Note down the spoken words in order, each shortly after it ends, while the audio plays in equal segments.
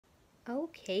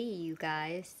Okay, you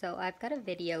guys, so I've got a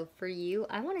video for you.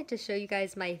 I wanted to show you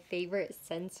guys my favorite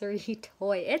sensory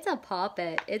toy. It's a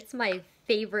poppet. It's my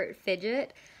favorite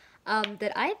fidget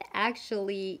that I've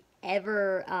actually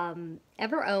ever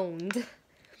owned.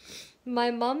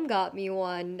 My mom got me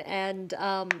one, and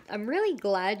I'm really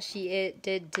glad she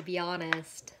did, to be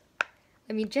honest.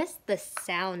 I mean, just the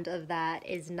sound of that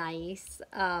is nice.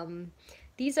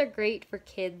 These are great for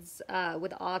kids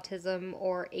with autism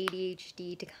or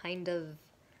ADHD to kind of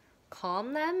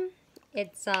calm them.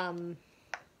 It's, I don't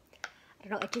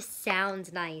know, it just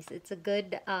sounds nice. It's a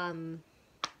good item,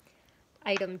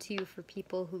 too, for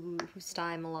people who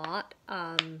stime a lot.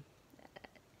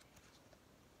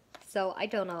 So, I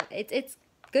don't know. It's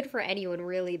good for anyone,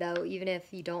 really, though, even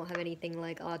if you don't have anything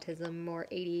like autism or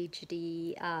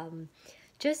ADHD.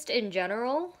 Just in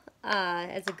general,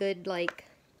 as a good, like,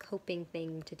 coping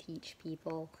thing to teach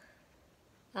people.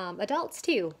 Adults,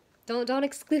 too. Don't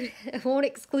exclude it. Won't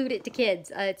exclude it to kids.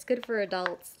 It's good for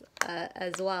adults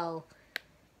as well,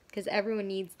 because everyone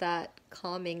needs that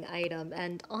calming item.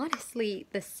 And honestly,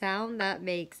 the sound that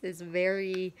makes is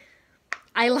very...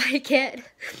 I like it.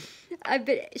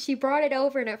 She brought it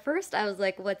over, and at first I was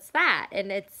like, "What's that?" And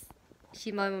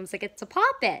my mom's like, "It's a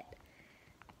poppet."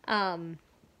 And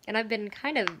I've been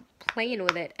kind of playing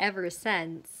with it ever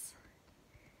since.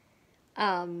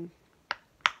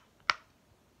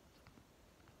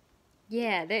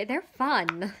 Yeah, they're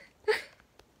fun.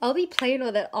 I'll be playing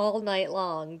with it all night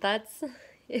long.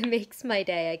 It makes my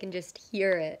day. I can just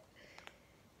hear it.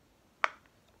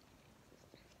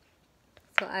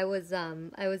 So I was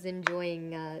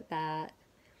enjoying that.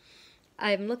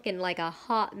 I'm looking like a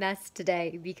hot mess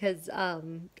today because I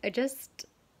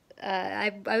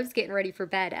was getting ready for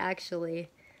bed, actually.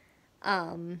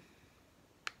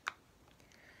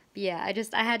 Yeah,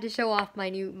 I had to show off my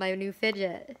new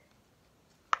fidget.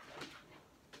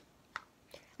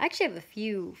 I actually have a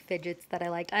few fidgets that I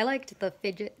liked. I liked the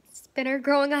fidget spinner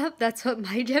growing up. That's what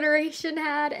my generation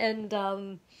had,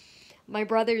 and my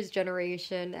brother's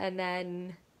generation. And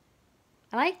then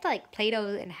I liked like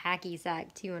Play-Doh and Hacky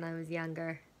Sack too when I was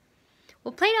younger.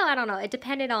 Well, Play-Doh, I don't know. It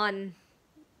depended on.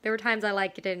 There were times I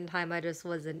liked it and times I just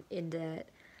wasn't into it.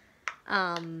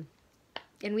 And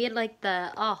we had like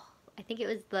I think it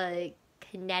was the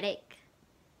kinetic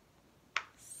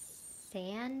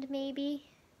sand, maybe?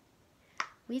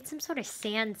 We had some sort of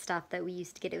sand stuff that we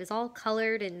used to get. It was all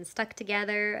colored and stuck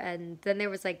together, and then there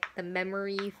was like the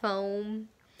memory foam.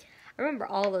 I remember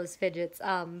all those fidgets,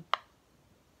 and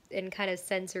kind of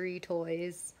sensory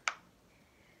toys.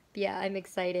 But yeah, I'm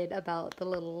excited about the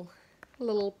little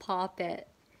poppet.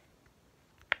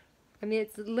 I mean,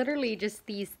 it's literally just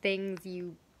these things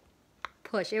you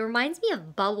push. It reminds me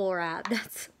of bubble wrap.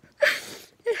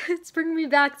 It's bringing me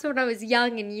back to when I was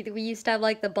young, and we used to have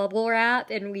like the bubble wrap,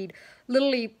 and we'd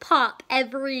literally pop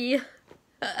every...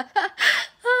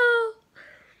 Oh,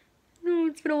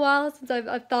 it's been a while since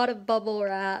I've thought of bubble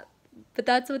wrap, but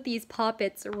that's what these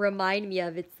poppets remind me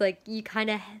of. It's like you kind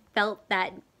of felt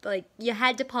that, like, you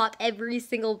had to pop every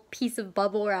single piece of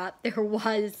bubble wrap there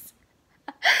was.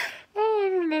 Oh,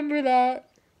 I remember that.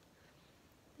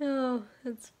 Oh,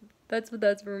 that's what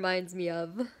that reminds me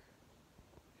of.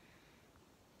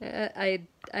 I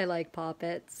like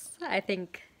poppets. I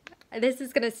think this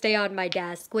is gonna stay on my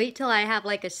desk. Wait till I have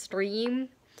like a stream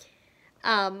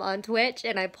on Twitch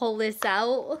and I pull this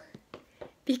out,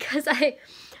 because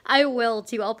I will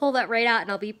too. I'll pull that right out and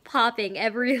I'll be popping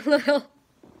every little.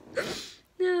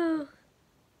 No.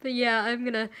 But yeah, I'm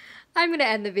gonna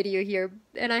end the video here,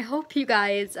 and I hope you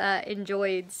guys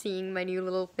enjoyed seeing my new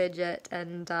little fidget,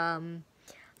 and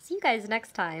see you guys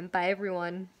next time. Bye,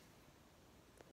 everyone.